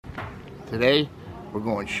Today, we're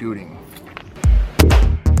going shooting.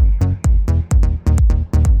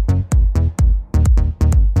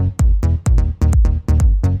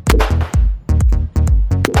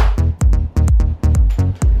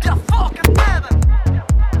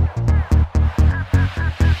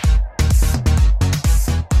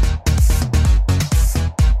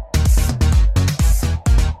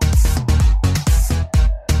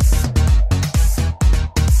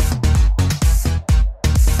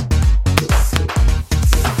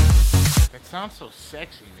 Sounds so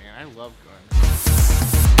sexy, man. I love guns.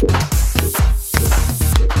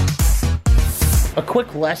 A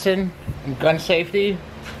quick lesson in gun safety.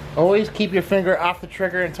 Always keep your finger off the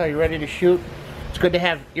trigger until you're ready to shoot. It's good to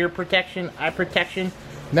have ear protection, eye protection.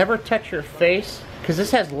 Never touch your face, because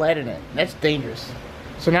this has lead in it. That's dangerous.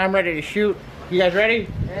 So now I'm ready to shoot. You guys ready?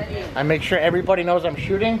 Ready. I make sure everybody knows I'm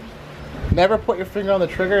shooting. Never put your finger on the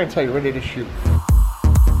trigger until you're ready to shoot.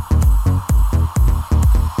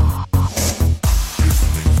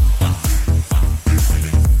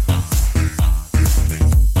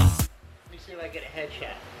 Get a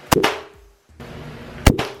headshot.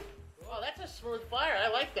 Oh, that's a smooth fire. I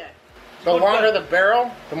like that. The longer the barrel,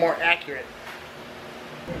 the more accurate.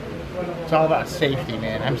 It's all about safety,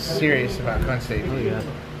 man. I'm serious about gun safety. Oh, yeah.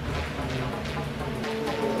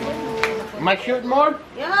 Am I shooting more?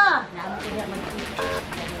 Yeah.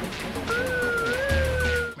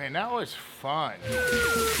 Man, that was fun.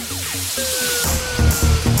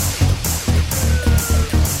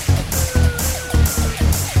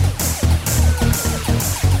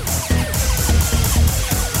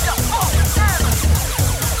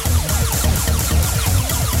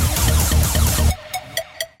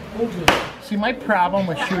 See, my problem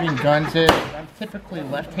with shooting guns is I'm typically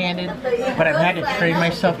left-handed, but I've had to train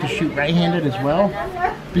myself to shoot right-handed as well,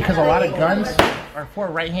 because a lot of guns are for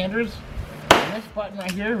right-handers, and this button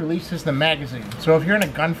right here releases the magazine. So if you're in a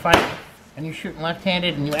gunfight and you're shooting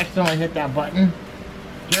left-handed and you accidentally hit that button,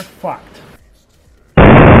 you're fucked.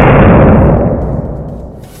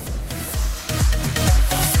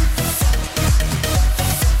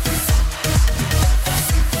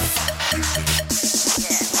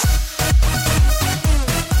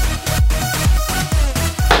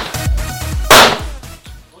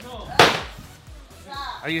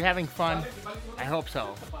 Are you having fun? I hope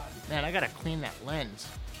so. Man, I gotta clean that lens.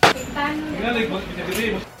 Man,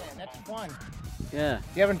 that's fun. Yeah.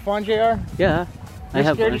 You having fun, JR? Yeah. You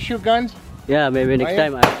scared to shoot guns? Yeah, maybe next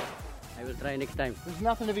time. I will try next time. There's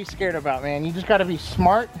nothing to be scared about, man. You just gotta be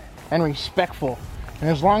smart and respectful. And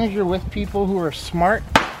as long as you're with people who are smart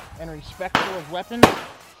and respectful of weapons,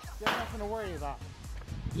 there's nothing to worry about.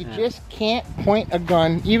 You just can't point a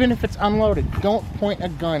gun, even if it's unloaded. Don't point a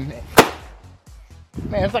gun.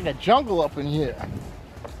 Man, it's like a jungle up in here.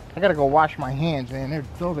 I gotta go wash my hands, man. They're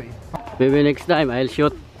filthy. Maybe next time I'll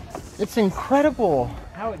shoot. It's incredible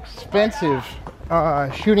how expensive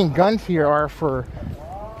shooting guns here are for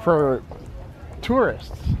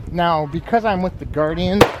tourists. Now, because I'm with the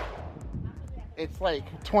Guardians, it's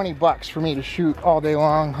like 20 bucks for me to shoot all day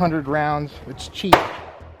long, 100 rounds. It's cheap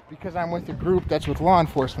because I'm with a group that's with law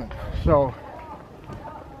enforcement. So,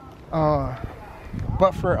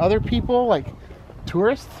 but for other people, like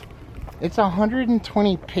tourists, it's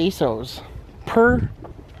 120 pesos per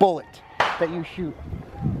bullet that you shoot.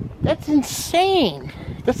 That's insane.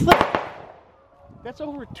 That's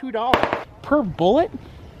over $2 per bullet.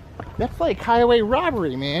 That's like highway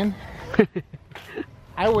robbery, man.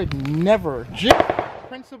 I would never, just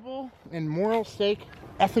principle and moral sake,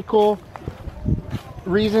 ethical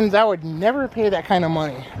reasons, I would never pay that kind of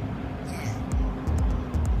money.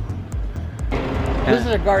 This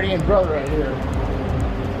is a Guardian brother right here.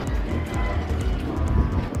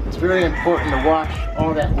 It's very important to wash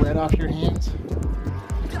all that lead off your hands.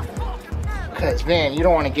 Because, man, you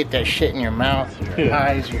don't want to get that shit in your mouth, your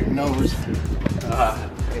eyes, your nose.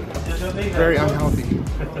 Very unhealthy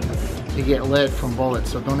to get lead from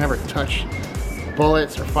bullets. So don't ever touch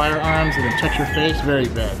bullets or firearms that touch your face. Very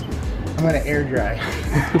bad. I'm going to air dry.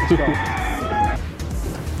 Let's go.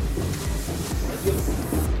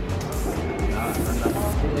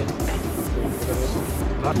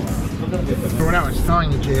 When I was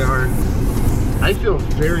telling you, JR, I feel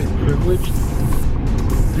very privileged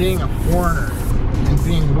being a foreigner and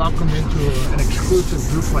being welcomed into an exclusive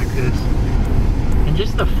group like this. And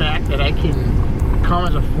just the fact that I can come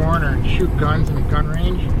as a foreigner and shoot guns in a gun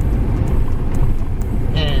range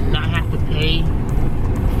and not have to pay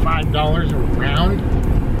 $5 a round.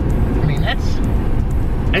 I mean,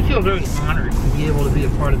 I feel very honored to be able to be a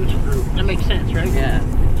part of this group. That makes sense, right? Yeah.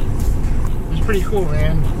 It's pretty cool,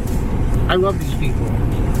 man. I love these people.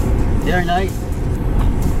 They're nice.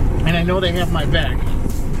 And I know they have my back.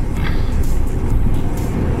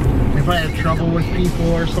 If I have trouble with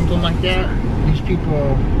people or something like that, these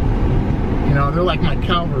people, you know, they're like my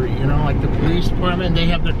cavalry, you know, like the police department, they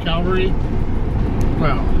have their cavalry.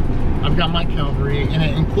 Well, I've got my cavalry, and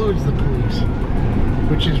it includes the police,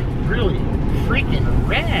 which is really freaking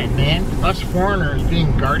rad, man. Us foreigners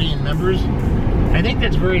being Guardian members, I think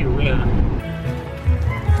that's very rare.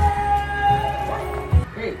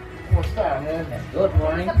 Hey, what's up, man? Good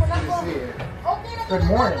morning. Good to see you. Good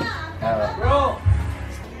morning. Bro.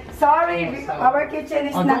 Sorry, our kitchen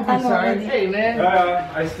is Oh, not don't be sorry. ready. Hey, man.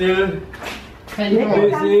 I still How you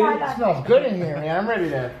doing? busy. It smells good in here, man. I'm ready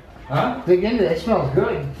to Huh? dig into it. It smells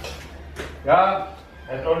good. Yeah,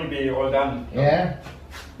 that only be all done. Yeah.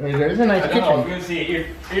 Very good. It's a nice I don't know, kitchen. we'll see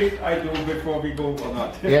if I do before we go or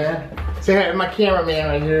not. Yeah. Say hi to my cameraman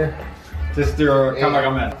right here. Just your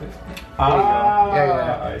cameraman. Yeah,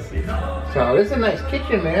 yeah. I see. So this is a nice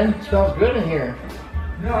kitchen, man. It smells good in here.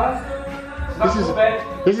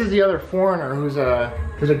 This is the other foreigner who's a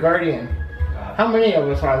guardian. How many of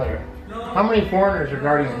us are there? How many foreigners are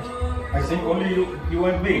guardians? I think only you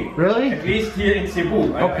and me. Really? At least here in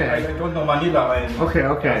Cebu. Okay. I don't know Manila and Okay.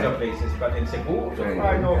 other places, but in Cebu, so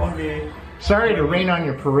far I know only. Sorry to rain on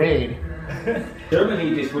your parade.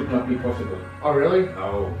 Germany, this would not be possible. Oh, really?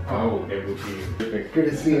 No, it would be. Good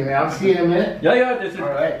to see you, man. I'll see you in a minute. Yeah, this is. All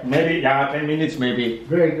right. Maybe, 10 minutes maybe.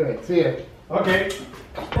 Very good. See you. Okay.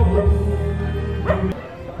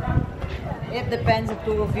 It depends on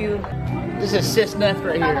two of you. This is Sis Neth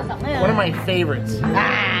right here. One of my favorites.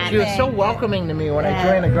 She was so welcoming to me when I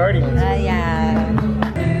joined the Guardians.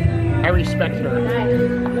 Yeah. I respect her.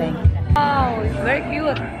 Thank you. Oh, it's very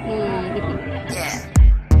cute.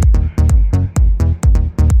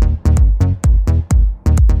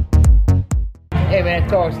 Hey, man,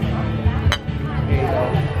 toast. Here you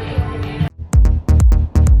go.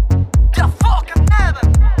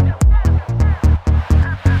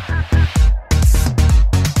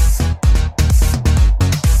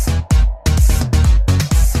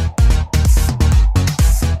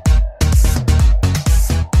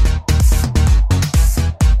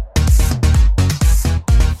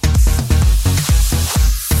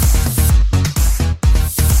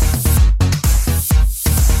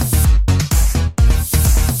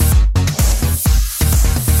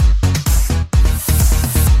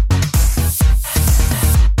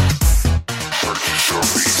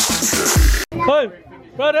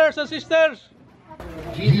 Brothers and sisters,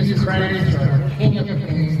 Jesus Christ, our King of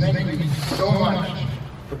Kings, thank you so much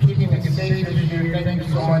for keeping us safe this year. Thank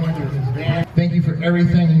you so much for this band. Thank you for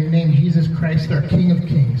everything in your name, Jesus Christ, our King of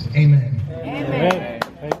Kings. Amen. amen.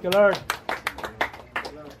 Thank you, Lord.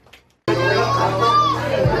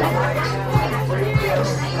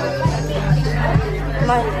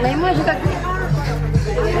 May mo juga.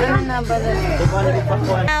 Ano na ba?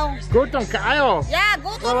 Gutom kayo. Yeah,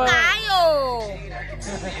 gutom tayo.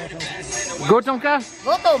 Gutom ka?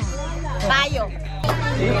 Gutom tayo.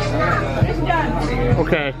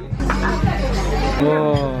 Okay.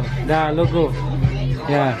 Oh, the logo.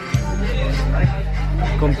 Yeah.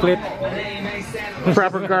 Complete.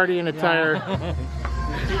 Proper Guardian attire.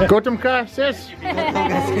 Gutom ka, sis?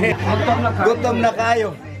 Gutom na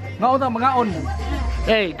kayo. Mga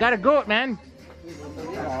Hey, gotta goat, man.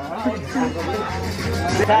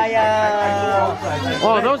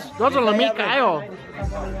 Oh, those are lamik kayo.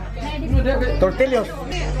 Tortillos.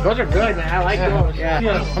 Those are good, man. I like those. Yeah.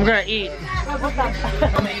 I'm gonna eat.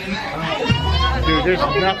 Dude, there's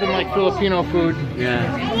nothing like Filipino food. Yeah.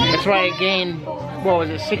 That's why I gained, what was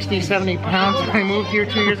it, 60, 70 pounds when I moved here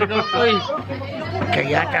 2 years ago.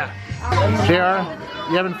 Kayaka. JR,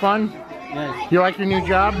 you having fun? Yes. You like your new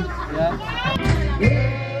job? Yeah.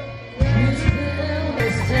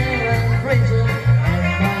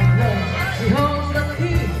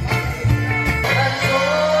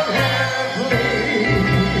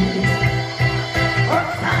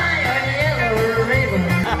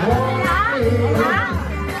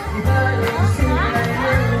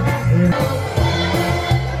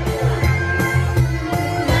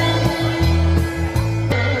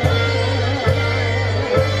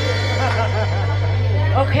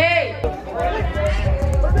 Okay.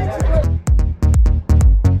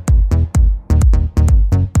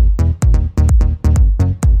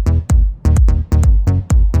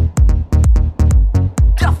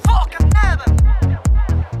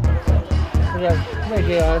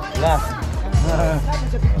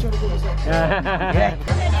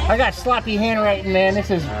 I got sloppy handwriting, man.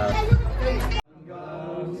 This is.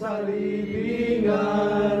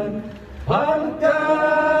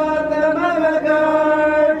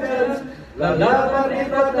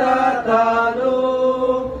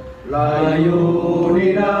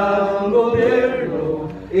 Layunin ng gobyerno,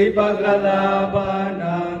 ipaglalaban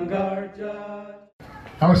ang guardian.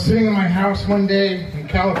 I was sitting in my house one day in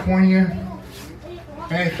California,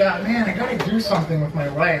 and I thought, man, I gotta do something with my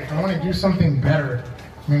life. I want to do something better.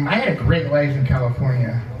 I mean, I had a great life in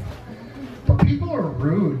California, but people are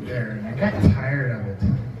rude there, and I got tired of it.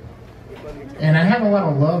 And I have a lot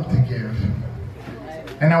of love to give.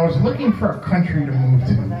 And I was looking for a country to move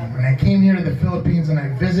to. And I came here to the Philippines and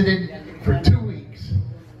I visited for 2 weeks.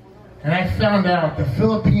 And I found out the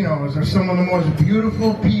Filipinos are some of the most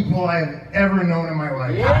beautiful people I have ever known in my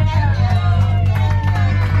life.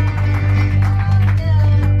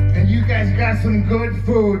 And you guys got some good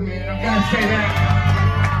food, man. I'm gonna say that.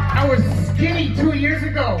 I was skinny 2 years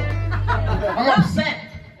ago. I'm upset.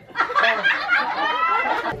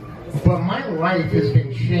 But my life has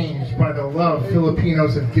been changed by the love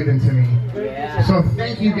Filipinos have given to me. So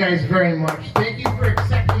thank you guys very much. Thank you for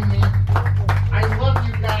accepting me. I love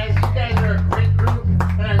you guys. You guys are a great group,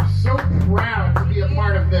 and I'm so proud to be a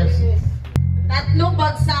part of this. Tatlo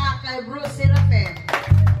bagsak kay Bruce Seraphim.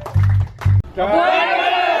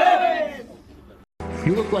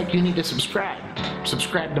 You look like you need to subscribe.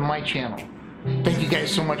 Subscribe to my channel. Thank you guys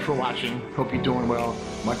so much for watching. Hope you're doing well.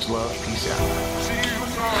 Much love. Peace out.